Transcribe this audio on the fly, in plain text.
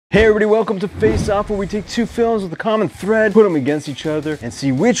Hey everybody, welcome to Face Off, where we take two films with a common thread, put them against each other, and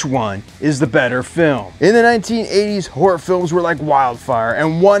see which one is the better film. In the 1980s, horror films were like wildfire,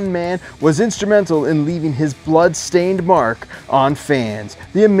 and one man was instrumental in leaving his blood-stained mark on fans,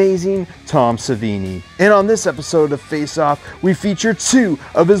 the amazing Tom Savini. And on this episode of Face Off, we feature two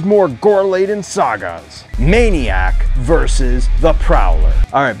of his more gore-laden sagas, Maniac versus the Prowler.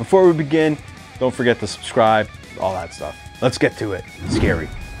 Alright, before we begin, don't forget to subscribe, all that stuff. Let's get to it. Scary.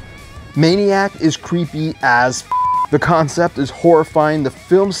 Maniac is creepy as f***. The concept is horrifying, the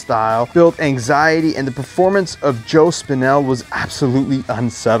film style built anxiety, and the performance of Joe Spinell was absolutely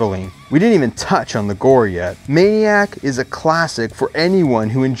unsettling. We didn't even touch on the gore yet. Maniac is a classic for anyone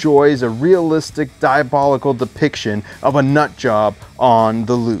who enjoys a realistic, diabolical depiction of a nut job on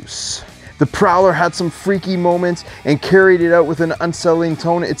the loose. The Prowler had some freaky moments and carried it out with an unsettling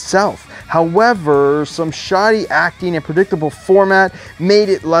tone itself. However, some shoddy acting and predictable format made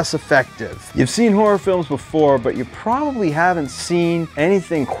it less effective. You've seen horror films before, but you probably haven't seen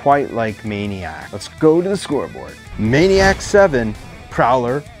anything quite like Maniac. Let's go to the scoreboard. Maniac 7,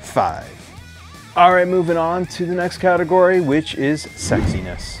 Prowler 5. All right, moving on to the next category, which is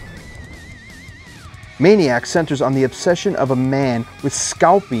sexiness. Maniac centers on the obsession of a man with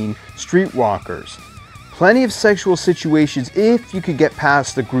scalping streetwalkers. Plenty of sexual situations if you could get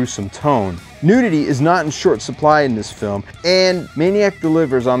past the gruesome tone. Nudity is not in short supply in this film, and Maniac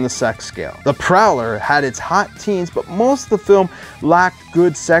delivers on the sex scale. The Prowler had its hot teens, but most of the film lacked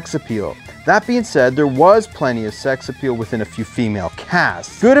good sex appeal. That being said, there was plenty of sex appeal within a few female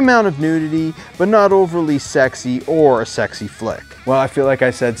casts. Good amount of nudity, but not overly sexy or a sexy flick. Well, I feel like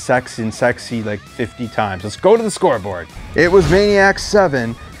I said sex and sexy like 50 times. Let's go to the scoreboard. It was Maniac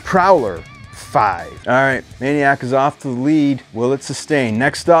 7, Prowler 5. All right, Maniac is off to the lead. Will it sustain?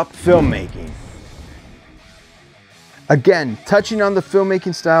 Next up, filmmaking. Again, touching on the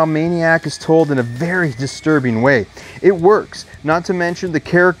filmmaking style, Maniac is told in a very disturbing way. It works, not to mention the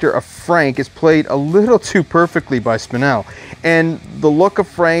character of Frank is played a little too perfectly by Spinell, and the look of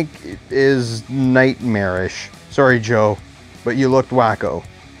Frank is nightmarish. Sorry, Joe, but you looked wacko.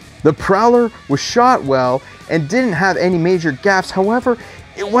 The Prowler was shot well and didn't have any major gaffes. However,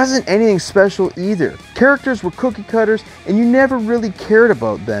 it wasn't anything special either. Characters were cookie cutters and you never really cared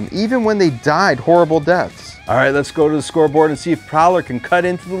about them, even when they died horrible deaths. All right, let's go to the scoreboard and see if Prowler can cut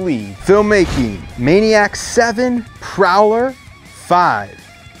into the lead. Filmmaking, Maniac 7, Prowler 5.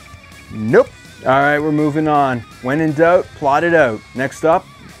 Nope. All right, we're moving on. When in doubt, plot it out. Next up,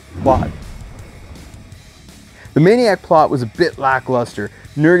 plot. The Maniac plot was a bit lackluster.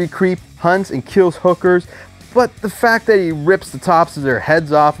 Nerdy creep hunts and kills hookers, but the fact that he rips the tops of their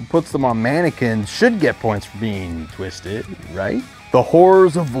heads off and puts them on mannequins should get points for being twisted, right? The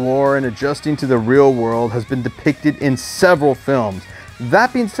horrors of war and adjusting to the real world has been depicted in several films.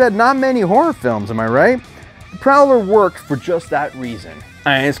 That being said, not many horror films, am I right? The Prowler worked for just that reason.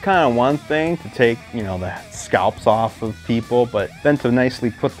 I mean, it's kind of one thing to take, the scalps off of people, but then to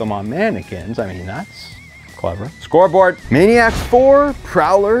nicely put them on mannequins, I mean, that's clever. Scoreboard. Maniac 4,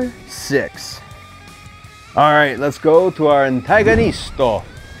 Prowler 6. All right, let's go to our antagonisto.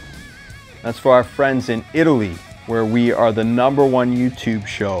 That's for our friends in Italy, where we are the #1 YouTube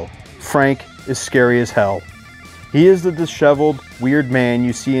show. Frank is scary as hell. He is the disheveled, weird man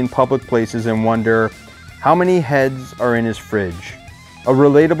you see in public places and wonder how many heads are in his fridge. A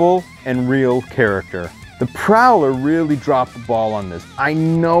relatable and real character. The Prowler really dropped the ball on this. I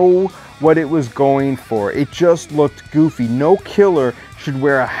know what it was going for. It just looked goofy. No killer should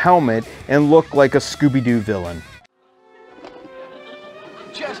wear a helmet and look like a Scooby-Doo villain.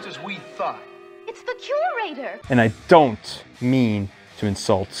 Just as we thought. It's the curator. And I don't mean to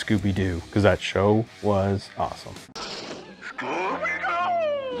insult Scooby-Doo, because that show was awesome.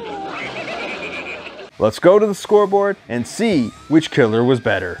 Let's go to the scoreboard and see which killer was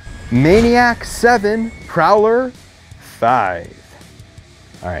better. Maniac 7, Prowler 5.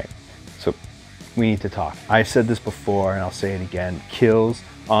 All right, so we need to talk. I've said this before and I'll say it again. Kills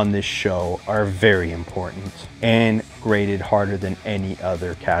on this show are very important and graded harder than any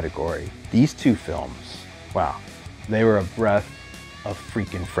other category. These two films, wow, they were a breath of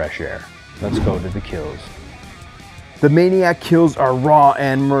freaking fresh air. Let's go to the kills. The Maniac kills are raw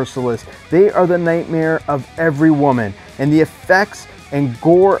and merciless. They are the nightmare of every woman, and the effects and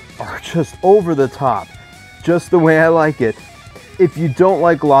gore are just over the top, just the way I like it. If you don't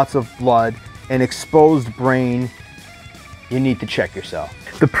like lots of blood and exposed brain, you need to check yourself.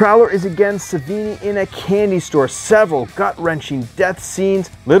 The Prowler is again Savini in a candy store. Several gut-wrenching death scenes,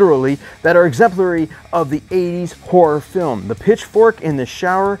 literally, that are exemplary of the 80s horror film. The pitchfork in the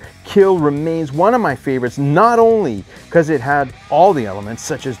shower kill remains one of my favorites, not only because it had all the elements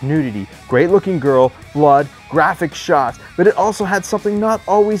such as nudity, great-looking girl, blood, graphic shots, but it also had something not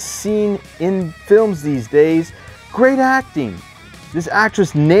always seen in films these days: great acting. This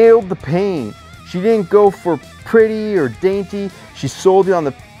actress nailed the pain. She didn't go for pretty or dainty. She sold you on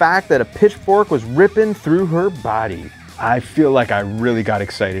the fact that a pitchfork was ripping through her body. I feel like I really got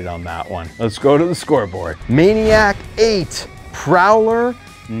excited on that one. Let's go to the scoreboard. Maniac 8, Prowler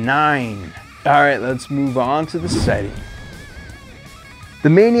 9. All right, let's move on to the setting. The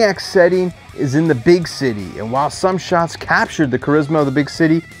Maniac setting is in the big city, and while some shots captured the charisma of the big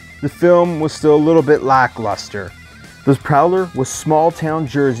city, the film was still a little bit lackluster. The Prowler was small-town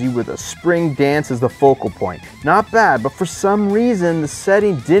Jersey with a spring dance as the focal point. Not bad, but for some reason the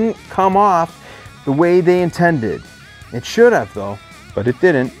setting didn't come off the way they intended. It should have though, but it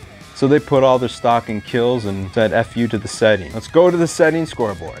didn't. So they put all their stock in kills and said F you to the setting. Let's go to the setting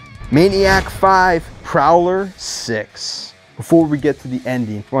scoreboard. Maniac 5, Prowler 6. Before we get to the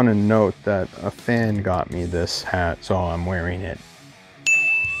ending, I want to note that a fan got me this hat, so I'm wearing it.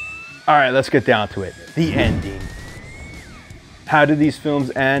 All right, let's get down to it. The ending. How do these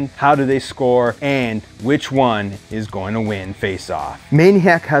films end? How do they score? And which one is going to win face-off?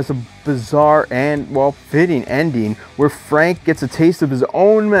 Maniac has a bizarre and, well, fitting ending where Frank gets a taste of his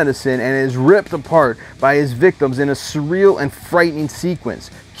own medicine and is ripped apart by his victims in a surreal and frightening sequence.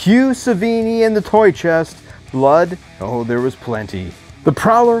 Cue Savini and the toy chest. Blood? Oh, there was plenty. The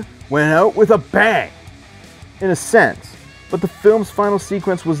Prowler went out with a bang, in a sense, but the film's final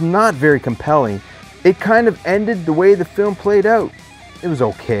sequence was not very compelling. It kind of ended the way the film played out. It was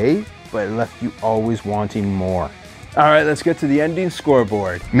okay, but it left you always wanting more. All right, let's get to the ending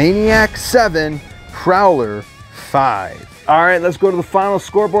scoreboard. Maniac 7, Prowler 5. All right, let's go to the final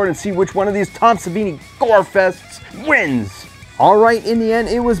scoreboard and see which one of these Tom Savini gore fests wins. All right, in the end,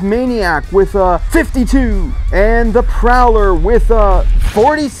 it was Maniac with a 52 and the Prowler with a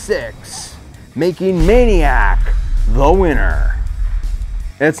 46, making Maniac the winner.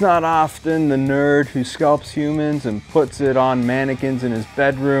 It's not often the nerd who sculpts humans and puts it on mannequins in his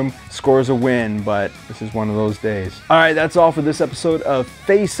bedroom scores a win, but this is one of those days. All right, that's all for this episode of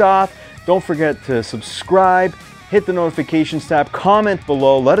Face Off. Don't forget to subscribe, hit the notifications tab, comment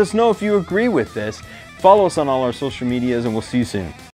below, let us know if you agree with this. Follow us on all our social medias, and we'll see you soon.